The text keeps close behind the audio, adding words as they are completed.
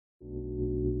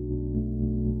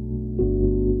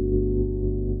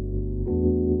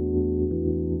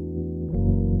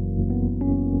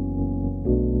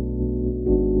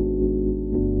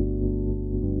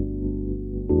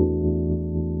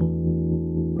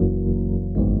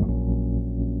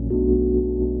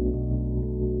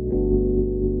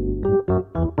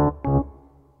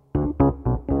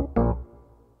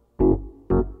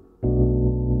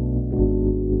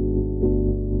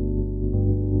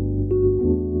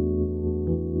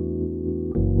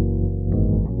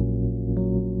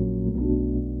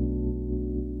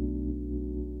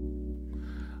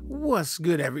What's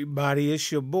good, everybody?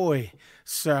 It's your boy,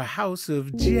 Sir House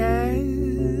of Jazz.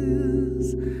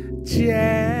 Jazz.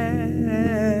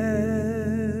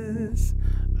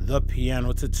 The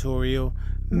piano tutorial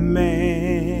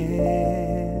man.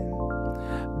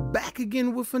 Back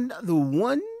again with another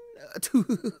one, two,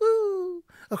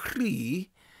 three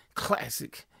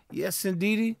classic. Yes,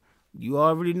 indeedy. You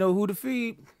already know who to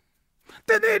feed.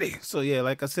 So yeah,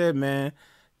 like I said, man,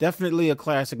 definitely a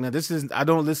classic. Now I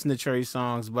don't listen to Trey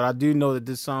songs, but I do know that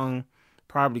this song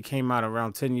probably came out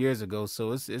around 10 years ago.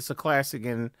 So it's a classic,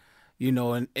 and you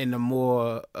know, in the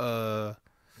more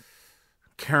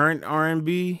current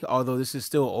R&B, although this is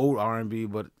still old R&B,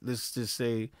 but let's just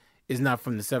say it's not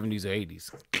from the 70s or 80s.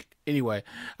 Anyway,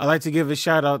 I'd like to give a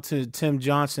shout out to Tim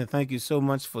Johnson. Thank you so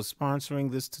much for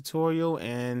sponsoring this tutorial.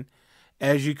 And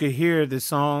as you could hear, the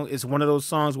song is one of those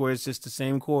songs where it's just the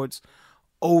same chords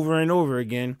over and over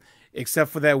again,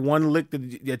 except for that one lick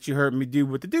that you heard me do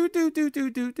with the do.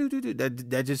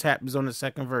 That just happens on the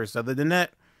second verse. Other than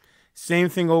that, same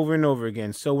thing over and over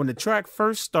again. So when the track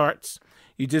first starts,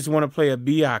 you just want to play a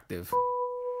B octave.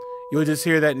 You'll just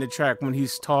hear that in the track when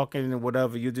he's talking and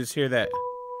whatever. You'll just hear that.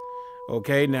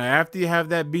 Okay, now after you have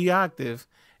that B octave,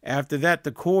 after that,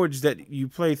 the chords that you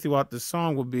play throughout the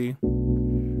song will be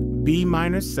B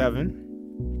minor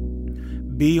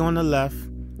 7, B on the left,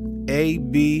 A,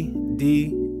 B,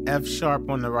 D, F sharp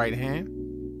on the right hand.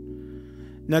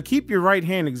 Now keep your right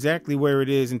hand exactly where it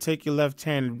is and take your left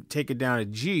hand and take it down to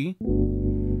G,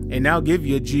 and that'll give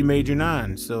you a G major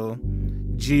 9. So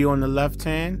G on the left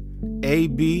hand, A,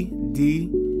 B, D,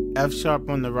 F sharp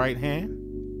on the right hand.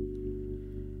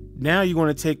 Now you're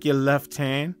going to take your left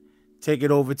hand, take it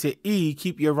over to E,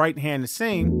 keep your right hand the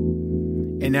same,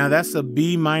 and now that's a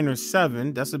B minor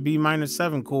 7. That's a B minor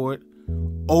 7 chord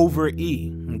over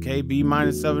E. Okay, B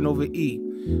minor 7 over E.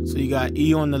 So you got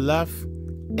E on the left,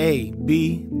 A,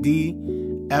 B, D,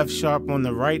 F sharp on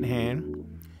the right hand.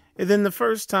 And then the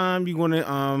first time you're going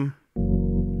to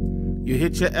you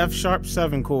hit your F sharp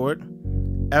 7 chord,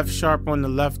 F sharp on the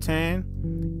left hand,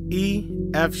 E,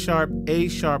 F sharp, A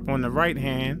sharp on the right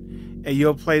hand, and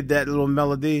you'll play that little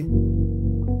melody.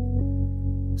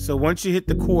 So once you hit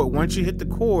the chord,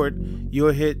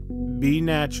 you'll hit B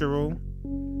natural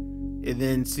and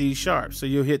then C sharp. So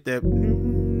you'll hit that.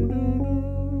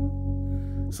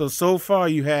 So far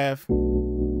you have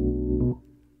then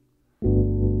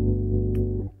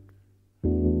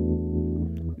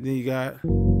you got.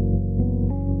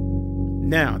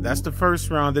 Now that's the first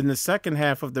round. Then the second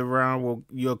half of the round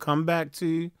you'll come back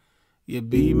to your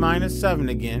B minor 7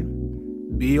 again.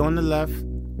 B on the left,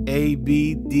 A,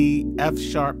 B, D, F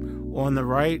sharp on the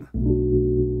right.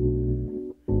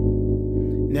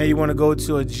 Now you want to go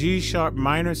to a G sharp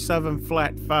minor 7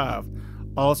 flat 5,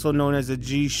 also known as a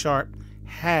G sharp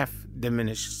half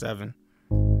diminished 7.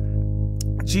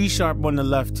 G sharp on the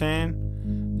left hand,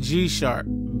 G sharp,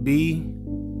 B,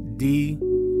 D,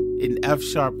 and F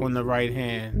sharp on the right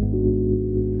hand.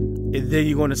 And then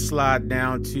you're going to slide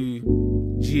down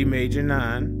to G major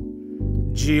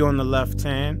 9, G on the left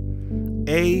hand,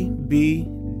 A, B,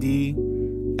 D,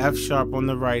 F sharp on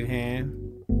the right hand.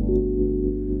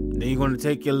 Then you're going to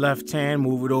take your left hand,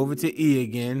 move it over to E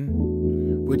again,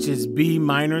 which is B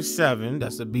minor 7.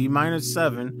 That's a B minor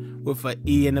 7 with an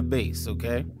E in the bass,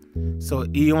 okay? So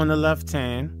E on the left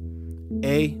hand,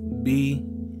 A, B,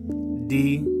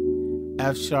 D,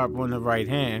 F sharp on the right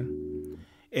hand.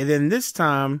 And then this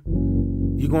time,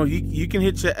 you can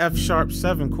hit your F sharp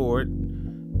 7 chord,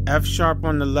 F sharp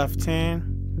on the left hand,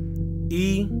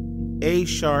 E, A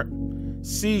sharp,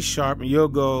 C sharp, and you'll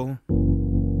go,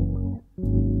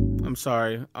 I'm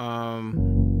sorry,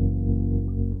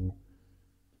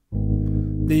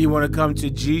 then you want to come to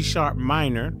G sharp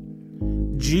minor,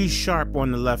 G sharp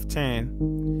on the left hand,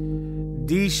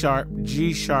 D sharp,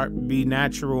 G sharp, B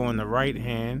natural on the right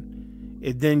hand,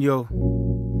 and then you'll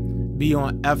be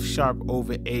on F sharp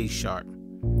over A sharp.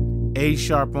 A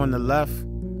sharp on the left,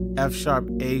 F sharp,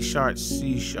 A sharp,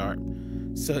 C sharp.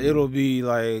 So it'll be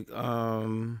like,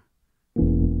 I'm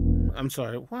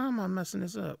sorry, why am I messing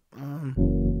this up?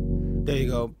 There you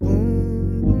go.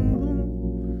 Boom, boom,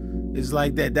 boom. It's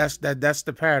like that. That's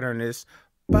the pattern. It's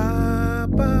ba,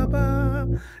 ba,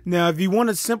 ba. Now, if you want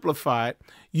to simplify it,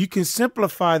 you can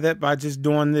simplify that by just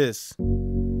doing this.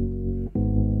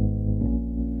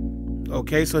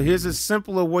 Okay, so here's a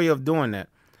simpler way of doing that.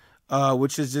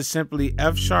 Which is just simply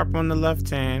F sharp on the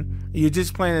left hand. You're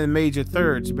just playing in major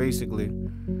thirds, basically.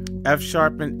 F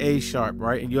sharp and A sharp,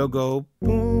 right? And you'll go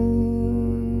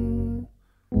boom.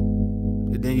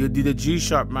 And then you'll do the G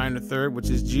sharp minor third,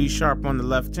 which is G sharp on the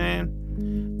left hand,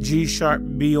 G sharp,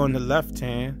 B on the left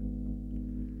hand.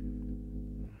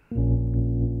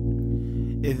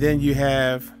 And then you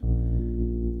have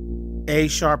A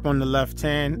sharp on the left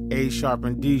hand, A sharp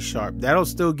and D sharp. That'll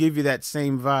still give you that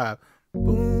same vibe.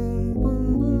 Boom,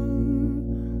 boom,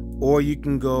 boom. Or you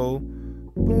can go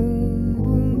boom, boom,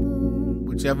 boom.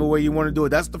 Whichever way you want to do it.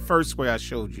 That's the first way I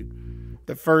showed you.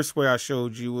 The first way I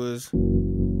showed you was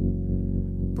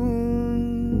boom,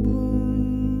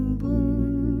 boom,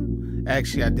 boom.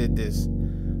 Actually, I did this.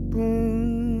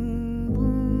 Boom,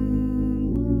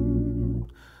 boom,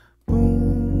 boom,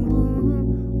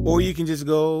 boom. Or you can just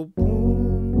go boom.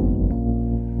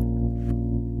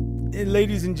 And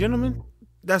ladies and gentlemen,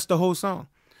 that's the whole song.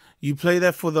 You play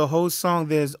that for the whole song.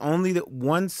 There's only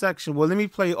one section. Well, let me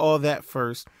play all that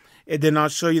first, and then I'll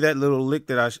show you that little lick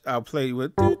that I'll play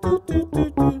with. I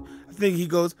think he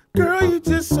goes, "Girl, you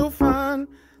just so fine."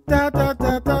 Da da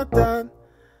da da da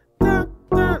da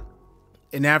da.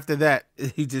 And after that,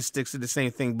 he just sticks to the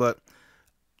same thing. But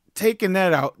taking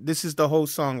that out, this is the whole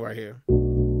song right here,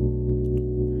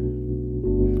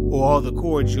 or all the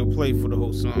chords you'll play for the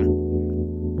whole song.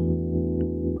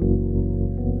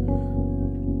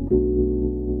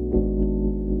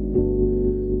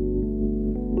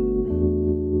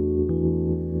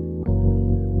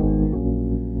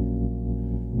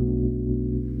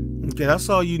 Okay, that's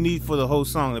all you need for the whole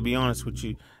song, to be honest with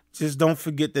you. Just don't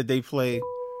forget that they play,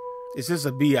 it's just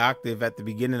a B octave at the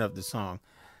beginning of the song.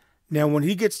 Now, when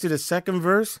he gets to the second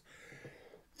verse,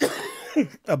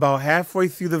 about halfway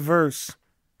through the verse,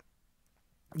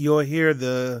 you'll hear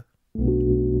the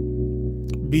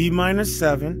B minor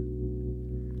 7.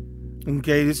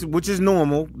 Okay, which is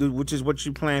normal, which is what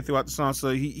you're playing throughout the song. So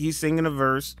he's singing a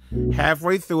verse.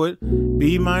 Halfway through it,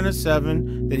 B minor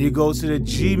 7. Then he goes to the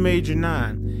G major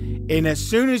 9. And as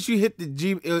soon as you hit the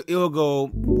G, it'll go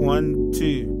 1,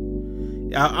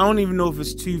 2. I don't even know if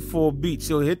it's 2, 4 beats.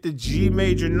 So hit the G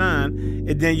major 9,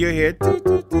 and then you'll hear.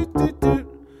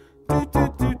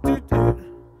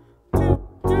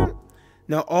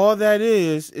 Now all that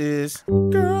is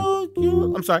girl,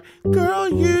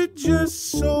 you're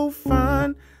just so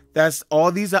fine. That's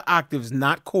all. These are octaves,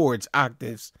 not chords.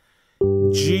 Octaves.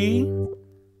 G,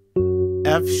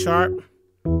 F sharp,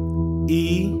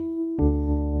 E,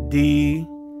 D,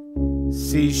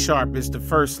 C sharp is the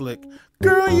first lick.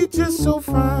 Girl, you just so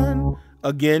fine.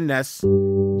 Again, that's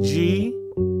G,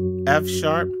 F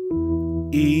sharp,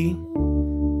 E,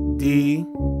 D,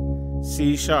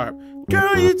 C sharp.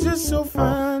 Girl, you just so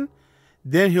fine.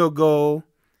 Then he'll go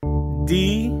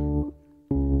D,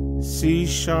 C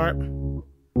sharp,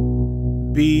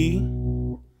 B,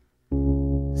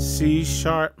 C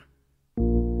sharp,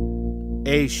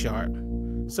 A sharp.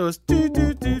 So it's do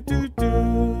do do do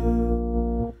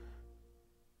do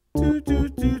do do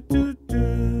do do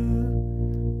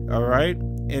do. All right,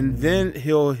 and then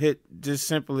he'll hit just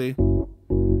simply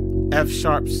F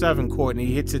sharp 7 chord, and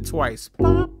he hits it twice.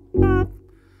 Pop, pop.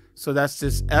 So that's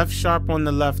just F sharp on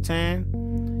the left hand,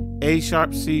 A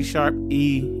sharp, C sharp,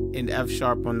 E, and F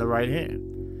sharp on the right hand.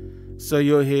 So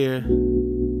you'll hear,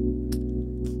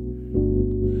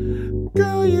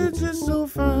 girl, you're just so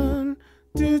fine.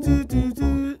 Do, do, do,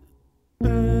 do.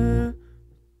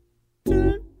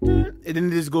 And then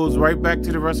this goes right back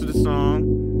to the rest of the song.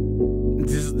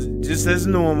 Just as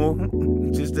normal.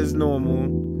 Just as normal.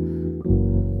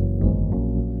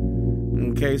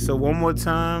 Okay, so one more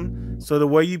time. So the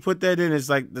way you put that in is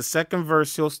like the second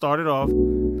verse, he'll start it off.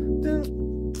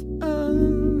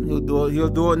 He'll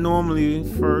do it normally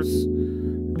first.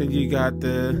 Then you got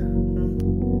the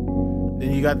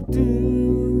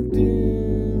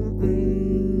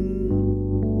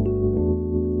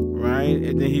right,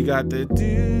 and then he got the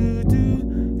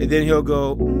and then he'll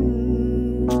go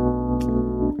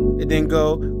and then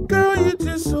go, girl, you're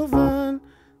just so fine.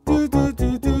 And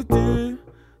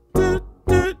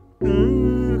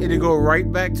then go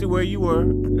right back to where you were.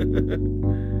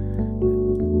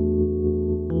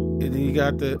 And then you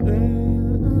got the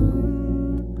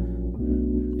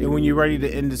and when you're ready to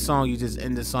end the song, you just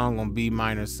end the song on B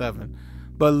minor 7.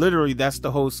 But literally, that's the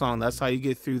whole song. That's how you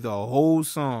get through the whole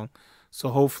song. So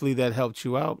hopefully that helped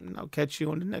you out, and I'll catch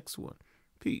you on the next one.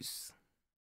 Peace.